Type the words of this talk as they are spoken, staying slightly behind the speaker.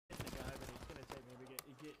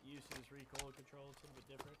used to this recoil control. It's a little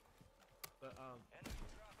bit different. But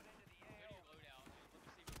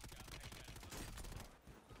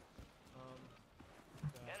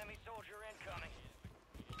enemy soldier incoming.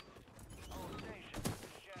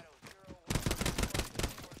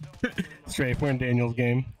 Strafe, we're in Daniel's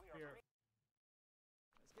game.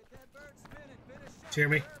 Hear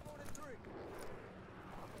me?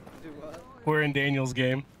 Do what? We're in Daniel's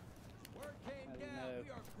game.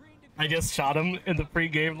 I just shot him in the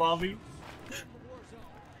pre-game lobby.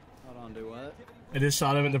 Hold on, do what? I just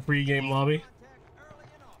shot him in the pre-game lobby.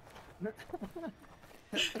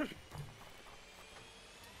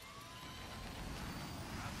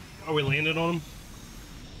 Are we landing on him?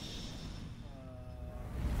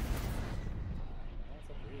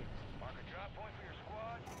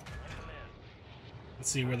 Let's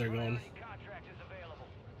see where they're going.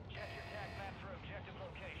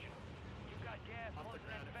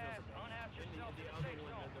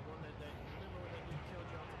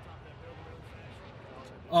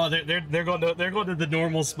 Oh, they're going to the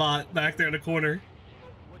normal spot back there in the corner.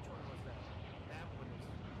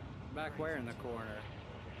 Back where in the corner?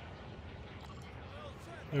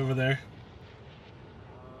 Over there.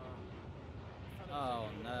 Oh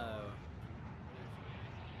no.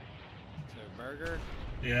 So burger?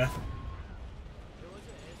 Yeah.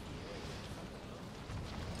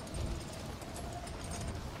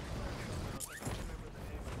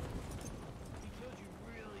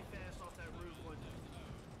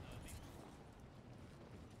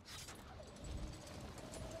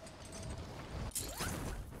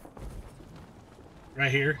 Right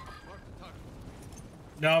here.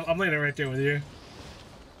 No, I'm landing right there with you.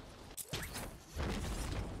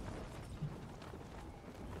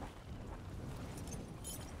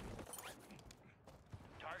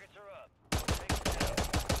 Targets are up.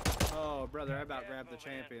 Oh, brother, I about grabbed the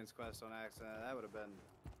Champions Quest on accident. That would have been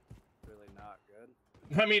really not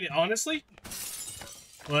good. I mean, honestly,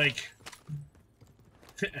 like,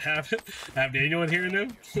 have Daniel in here and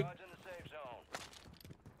them.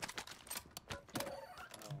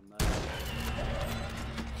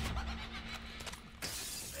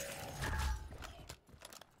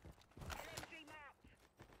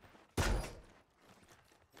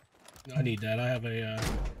 I need that. I have a.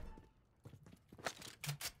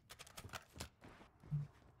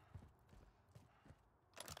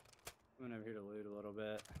 I'm over here to loot a little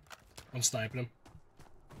bit. I'm sniping him.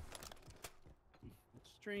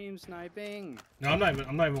 Stream sniping. No, I'm not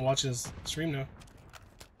even watching his stream now.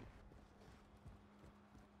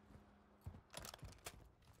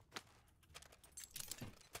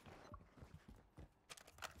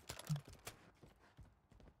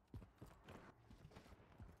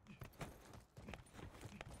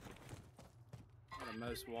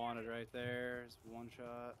 Most wanted right there. It's one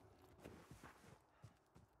shot.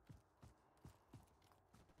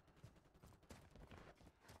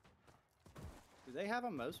 Do they have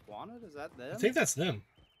a most wanted? Is that them? I think that's them.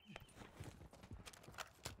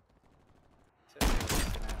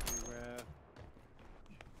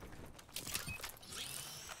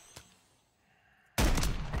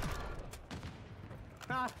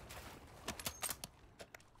 Ha!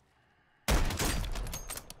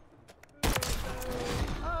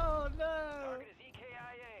 Oh no! Target is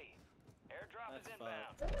EKIA. Airdrop is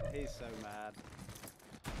inbound. He's so mad.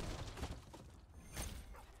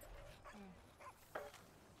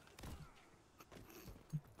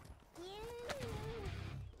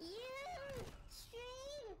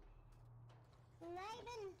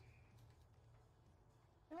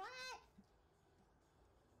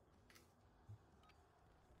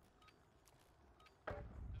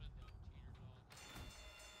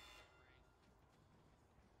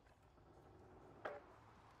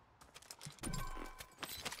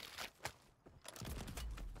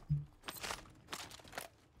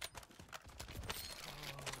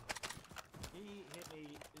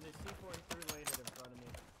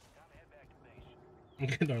 I'm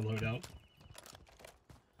getting our loadout.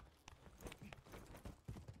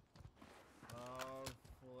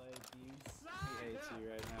 He hates you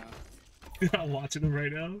right now. I'm watching him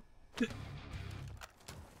right now. Did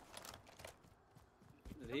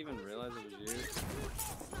he even realize it was you?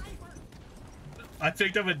 I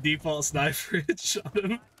picked up a default sniper and shot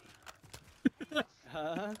him.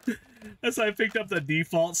 Huh? That's why I picked up the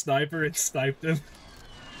default sniper and sniped him.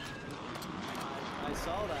 I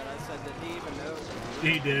saw that. I said, did he even know?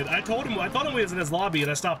 He did. I thought him he was in his lobby and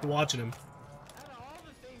I stopped watching him.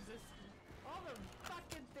 All the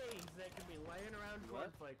fucking things that can be laying around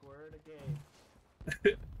like we're in a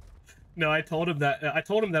game. No, I told him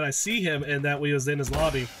that I see him and that we was in his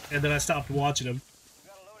lobby, and then I stopped watching him.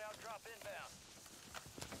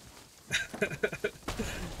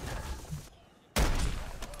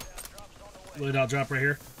 Loadout drop right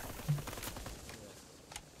here.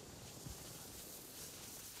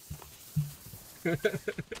 Oh,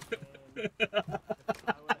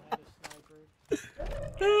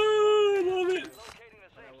 I love it. Locating the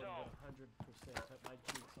safe zone. 100% put my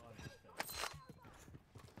cheeks on his face.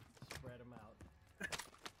 Spread them out.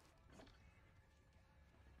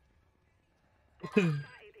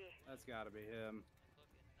 That's gotta be him.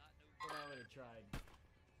 But I would have tried.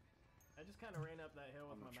 I just kind of ran up that hill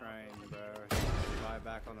On with the my train, mouth bro. Fly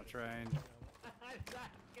back on the train. I'm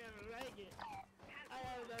not gonna make it. I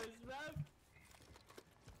have no smoke.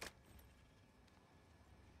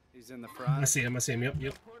 He's in the front. I see him.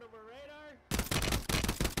 Yep. Portable radar.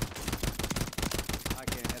 I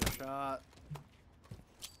can't hit a shot.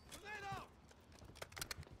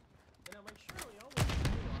 And I'm like, surely I'll wait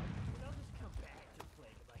for you on. And I'll just come back to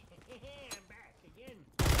play. Like, I'm back again.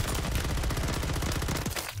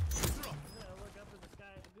 And then I look up in the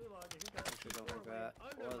sky at the gulag and he goes, Actually, don't think that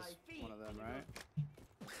was one of them, right?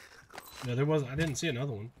 No, there was. I didn't see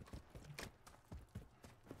another one.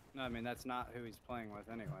 No, I mean that's not who he's playing with,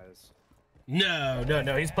 anyways. No.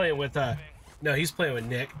 He's playing with no, he's playing with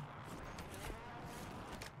Nick.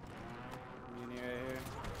 Muni right here.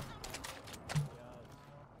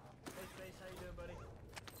 Hey, Space, how you doing, buddy?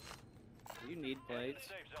 Do you need plates?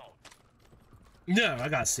 Safe zone. No, I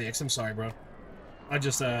got 6. I'm sorry, bro. I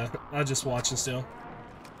just watching still.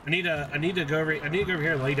 I need to go over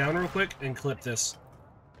here and lay down real quick and clip this.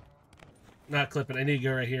 Not clip it. I need to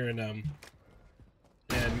go right here and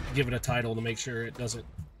give it a title to make sure it doesn't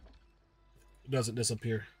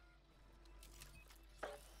disappear.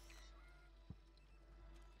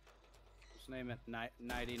 Just name it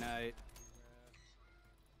Nighty Night.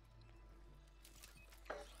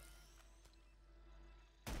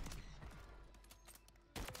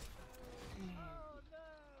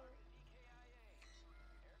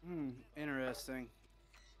 Interesting.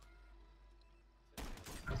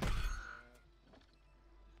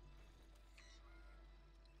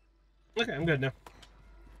 Okay, I'm good now.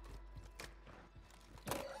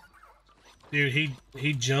 Dude,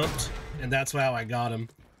 he jumped, and that's how I got him.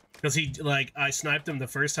 Because I sniped him the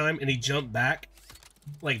first time, and he jumped back,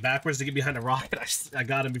 like backwards to get behind a rock, and I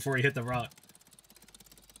got him before he hit the rock.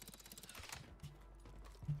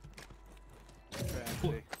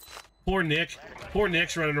 Poor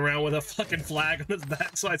Nick's running around with a fucking flag on his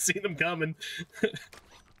back, so I seen him coming.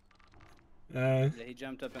 Yeah, he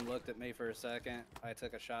jumped up and looked at me for a second. I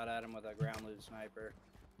took a shot at him with a ground loop sniper.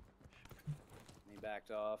 And he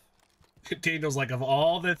backed off. Daniel's like, of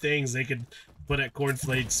all the things they could put at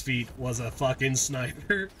Cornflake's feet was a fucking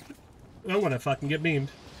sniper. I want to fucking get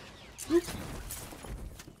beamed. Is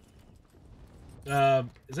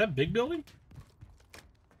that big building?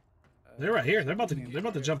 They're right here. They're about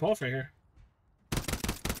to jump off right here.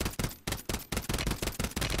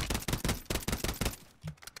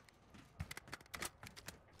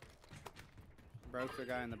 Broke the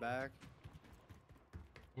guy in the back.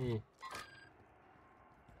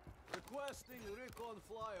 Requesting recon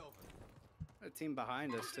flyover. A team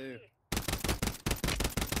behind us too.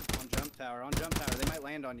 On jump tower. They might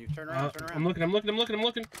land on you. Turn around. Turn around. I'm looking.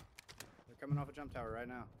 They're coming off a jump tower right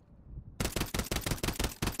now.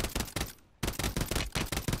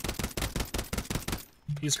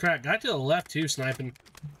 He's cracked. Guy to the left too, sniping.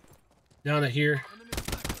 Down at here.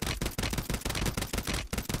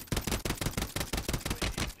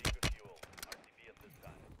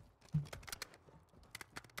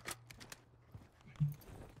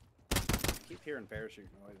 Keep hearing parachute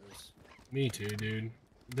noises. Me too, dude.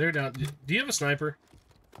 They're down. Do you have a sniper?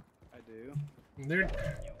 I do. They're. You've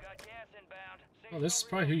got gas inbound. Oh, this is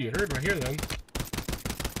probably who you heard right here then.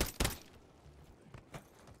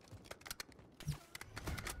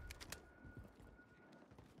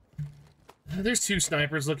 There's 2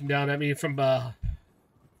 snipers looking down at me from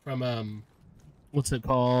what's it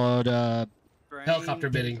called? Helicopter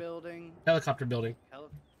bidding. Building. Helicopter building.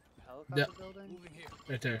 Helicopter building? Moving here.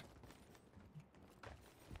 Right there.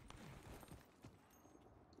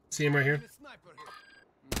 See him right here? Sniper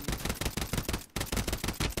here.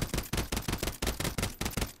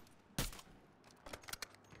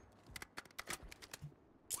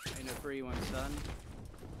 Ain't no free one, son.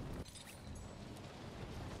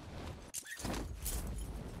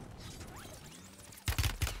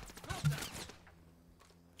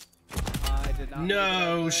 I did not.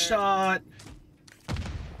 No shot.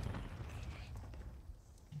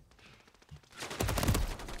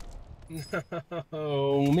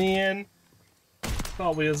 Oh man.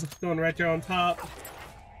 Thought we was going right there on top. Training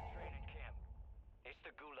camp. It's the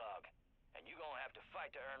gulag, and you're gonna have to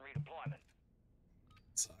fight to earn redeployment.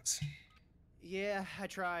 Sucks. Yeah, I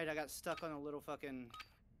tried. I got stuck on a little fucking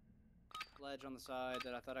ledge on the side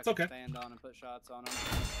that I thought I It's could okay. stand on and put shots on them.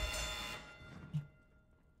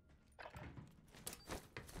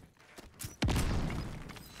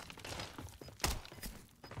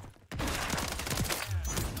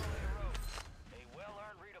 A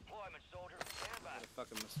well-earned redeployment, soldier. Stand by. Got a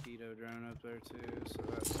fucking mosquito drone up there too, so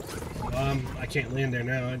that's... I can't land there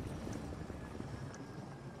now.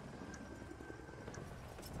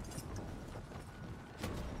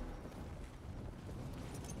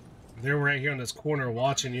 They're right here in this corner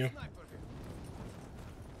watching you. Sniper here.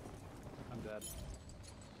 I'm dead.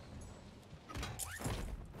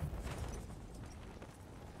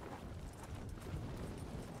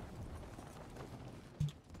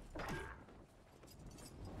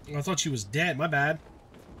 I thought she was dead. My bad.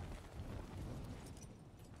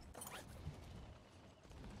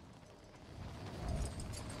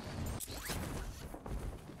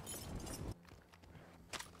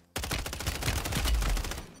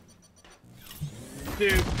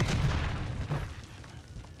 Dude.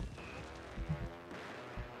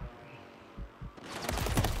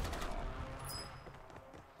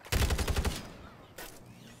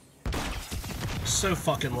 So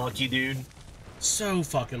fucking lucky, dude. So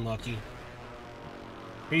fucking lucky.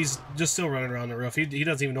 He's just still running around the roof. He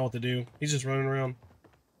doesn't even know what to do. He's just running around.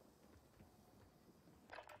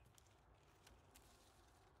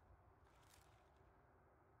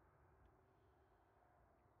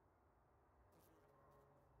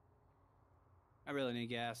 I really need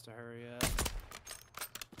gas to hurry up.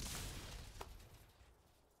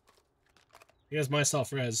 He has my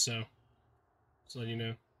self-res, so you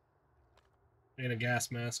know. And a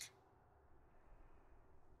gas mask.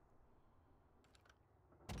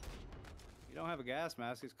 You don't have a gas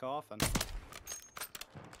mask, he's coughing.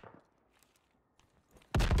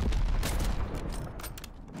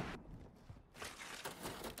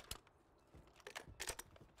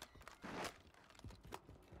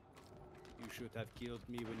 You should have killed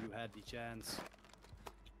me when you had the chance.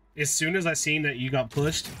 As soon as I seen that you got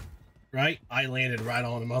pushed, right, I landed right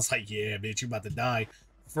on him. I was like, yeah, bitch, you're about to die.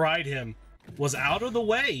 Fried him. Was out of the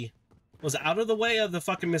way. Was out of the way of the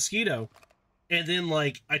fucking mosquito. And then,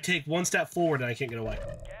 like, I take one step forward and I can't get away.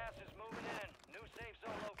 Gas is moving in. New safe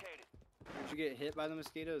zone located. Did you get hit by the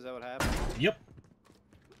mosquito? Is that what happened? Yep.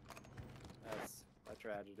 That's a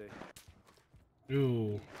tragedy.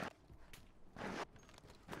 Ooh.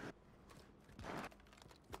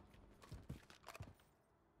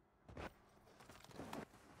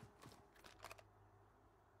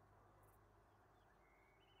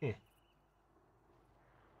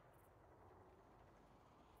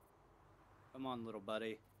 Come on, little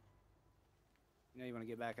buddy. You know you want to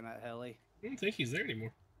get back in that heli? I don't think he's there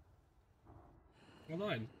anymore. I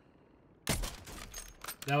lied.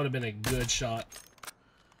 That would have been a good shot.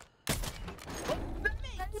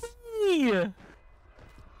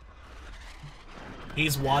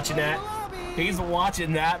 He's watching that. He's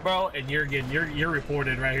watching that, bro, and you're getting you're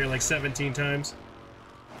reported right here like 17 times.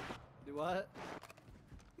 Do what?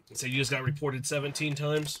 So you just got reported 17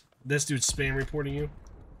 times. This dude's spam reporting you.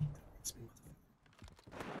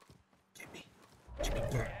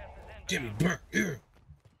 Jimmy burn here.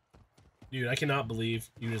 Dude, I cannot believe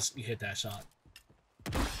you hit that shot.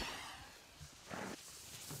 Some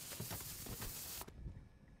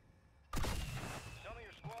of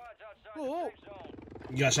your squads outside Whoa. the safe zone.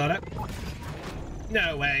 You got shot at?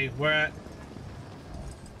 No way. Where at?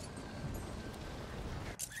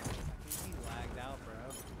 He's lagged out, bro.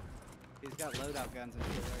 He's got loadout guns and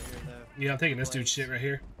shit right here, though. Yeah, I'm taking this dude's shit right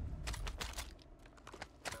here.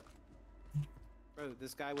 Bro,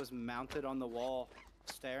 this guy was mounted on the wall,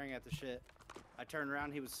 staring at the shit. I turned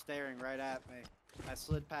around, he was staring right at me. I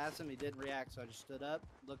slid past him, he didn't react, so I just stood up,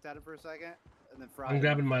 looked at him for a second, and then fried him. I'm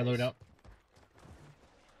grabbing my in the face. loadout.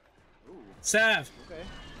 Ooh, Sav! okay.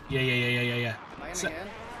 Yeah. Landing in.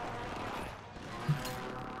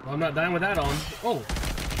 Well, I'm not dying with that on. Oh.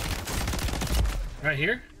 Right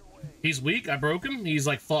here. He's weak. I broke him. He's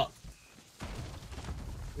like, fuck.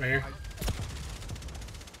 Right here.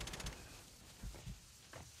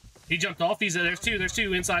 He jumped off. There's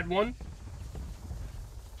two inside one.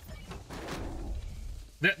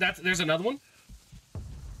 There's another one.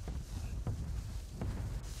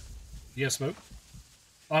 You have smoke?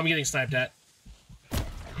 Oh, I'm getting sniped at.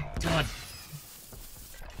 God.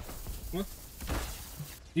 Well,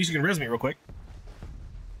 you can res me real quick.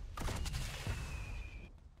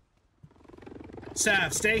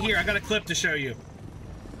 Sav, stay here. I got a clip to show you.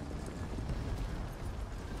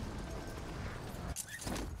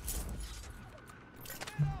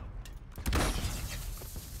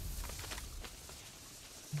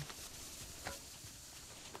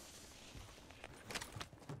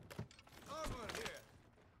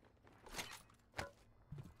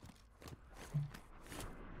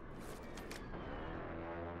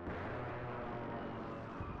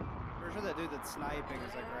 that's sniping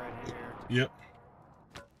is like right here. Yep.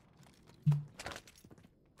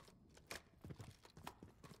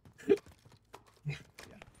 Yeah, he's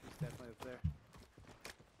definitely up there.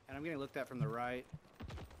 And I'm getting looked at from the right.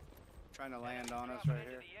 Trying to land on us right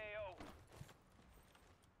here.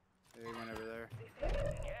 Yeah, he went over there.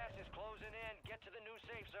 Gas is closing in. Get to the new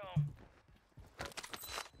safe zone.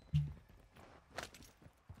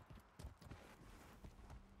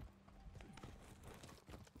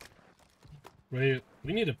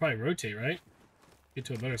 We need to probably rotate, right? Get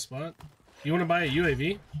to a better spot. You want to buy a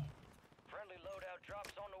UAV? Friendly loadout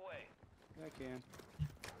drops on the way. Yeah, I can.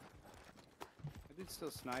 That dude's still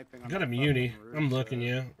sniping. I got a muni. I'm looking,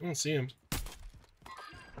 yeah. I don't see him.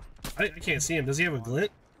 I can't see him. Does he have a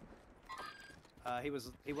glint? He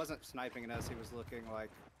wasn't sniping at us. He was looking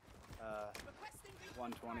like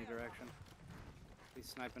 120 direction. He's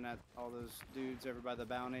sniping at all those dudes over by the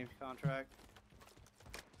bounty contract.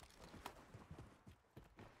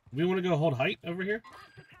 We want to go hold height over here,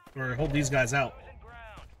 or hold these guys out.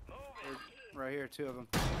 They're right here, two of them.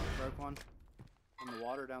 Broke one in the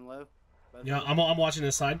water down low. Both Yeah, I'm watching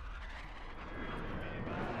this side.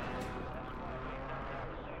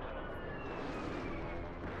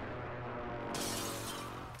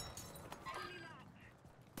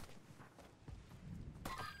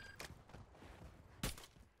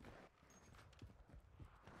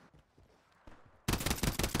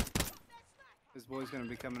 This boy's gonna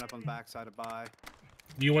be coming up on the backside of buy.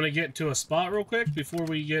 Do you want to get to a spot real quick before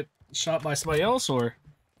we get shot by somebody else, or?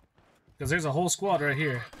 Because there's a whole squad right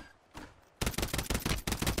here.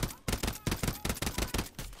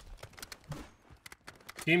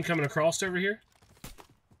 Team coming across over here.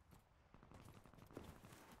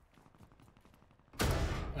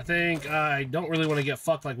 I think I don't really want to get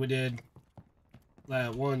fucked like we did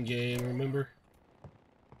that one game, remember?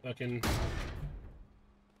 Fucking...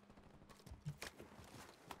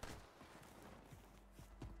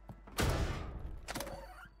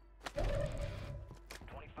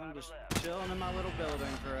 I'm just chilling in my little building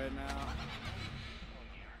for right now.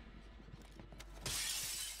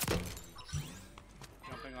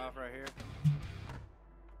 Jumping off right here.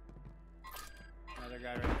 Another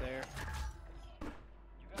guy right there. You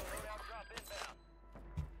got a loadout drop inbound.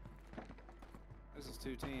 This is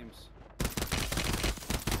two teams.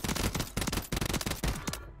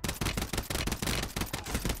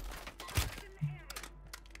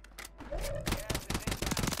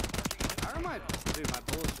 I don't mind. Dude, my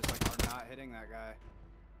bullets just like are not hitting that guy.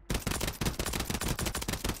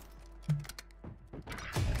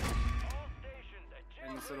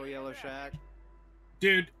 In this little yellow shack.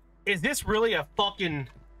 Dude, is this really a fucking...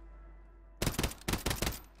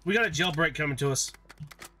 We got a jailbreak coming to us.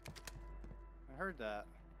 I heard that.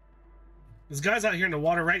 This guy's out here in the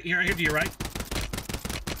water right here to your right.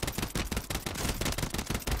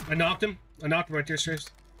 I knocked him. I knocked him right there, Strays.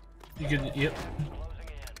 You could, yep.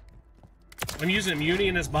 I'm using a muni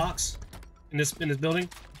in this box. In this building.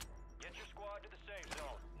 Get your squad to the safe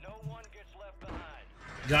zone. No one gets left behind.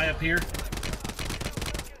 Guy up here.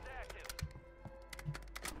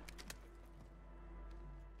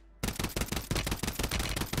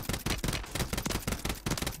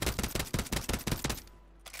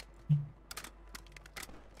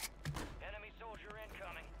 Enemy soldier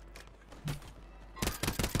incoming.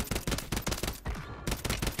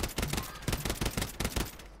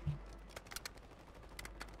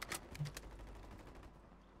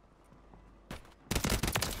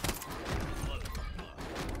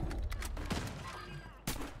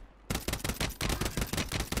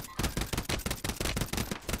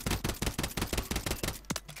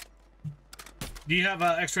 Do you have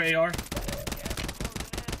extra AR?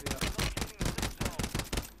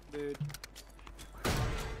 Dude.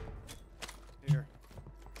 Here.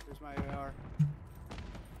 Here's my AR.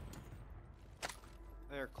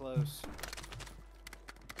 They're close.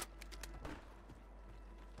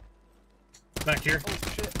 Back here. Oh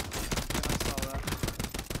shit. Yeah, I saw that.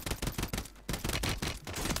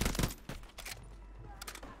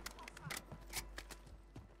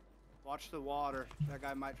 Watch the water. That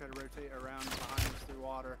guy might try to rotate around behind us through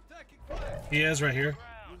water. Taking fire. He is right here.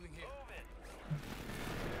 Moving here.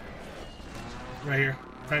 Right here.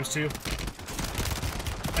 ×2.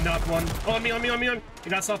 I knocked one. Oh, on me. You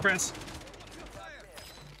got self press.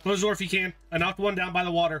 Close the door if you can. I knocked one down by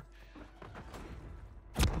the water.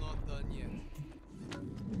 Not done yet.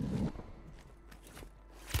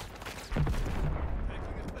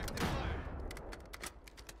 Taking effective fire.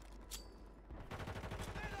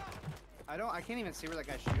 I can't even see where that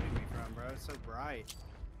guy's shooting me from, bro. It's so bright.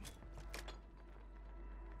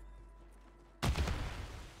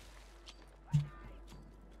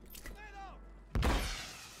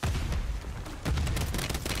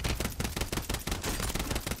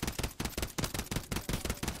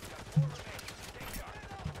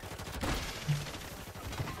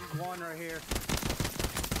 One right here.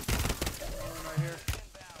 One right here.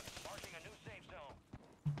 Inbound. Marking a new safe zone.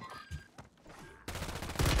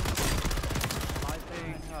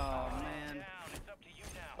 Sniping. Oh man. Down. It's up to you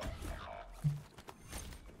now.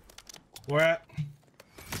 Where at?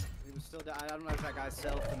 He was still down. I don't know if that guy's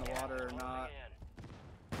self in the water or not.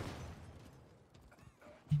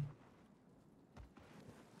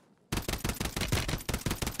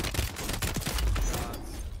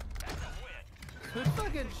 Good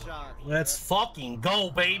fucking shot. Let's fucking go,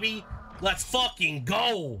 baby. Let's fucking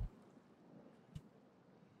go.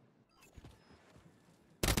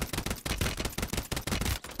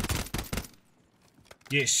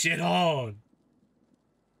 Get shit on.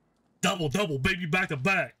 Double, double, baby, back to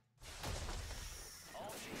back.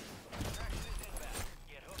 All teams, extraction is inbound.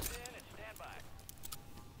 Get hooked in and stand by.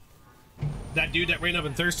 That dude that ran up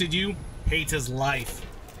and thirsted you hates his life.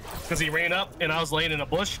 Because he ran up and I was laying in a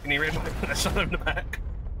bush and he ran up and I shot him in the back.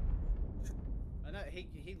 I know he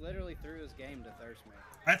literally threw his game to thirst me.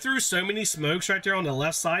 I threw so many smokes right there on the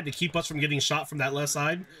left side to keep us from getting shot from that left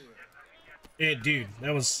side. And dude,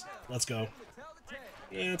 that was, let's go.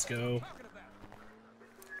 Yeah, let's go.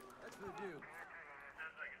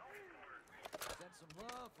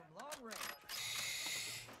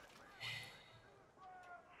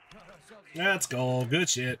 Let's go. Good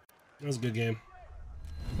shit. That was a good game.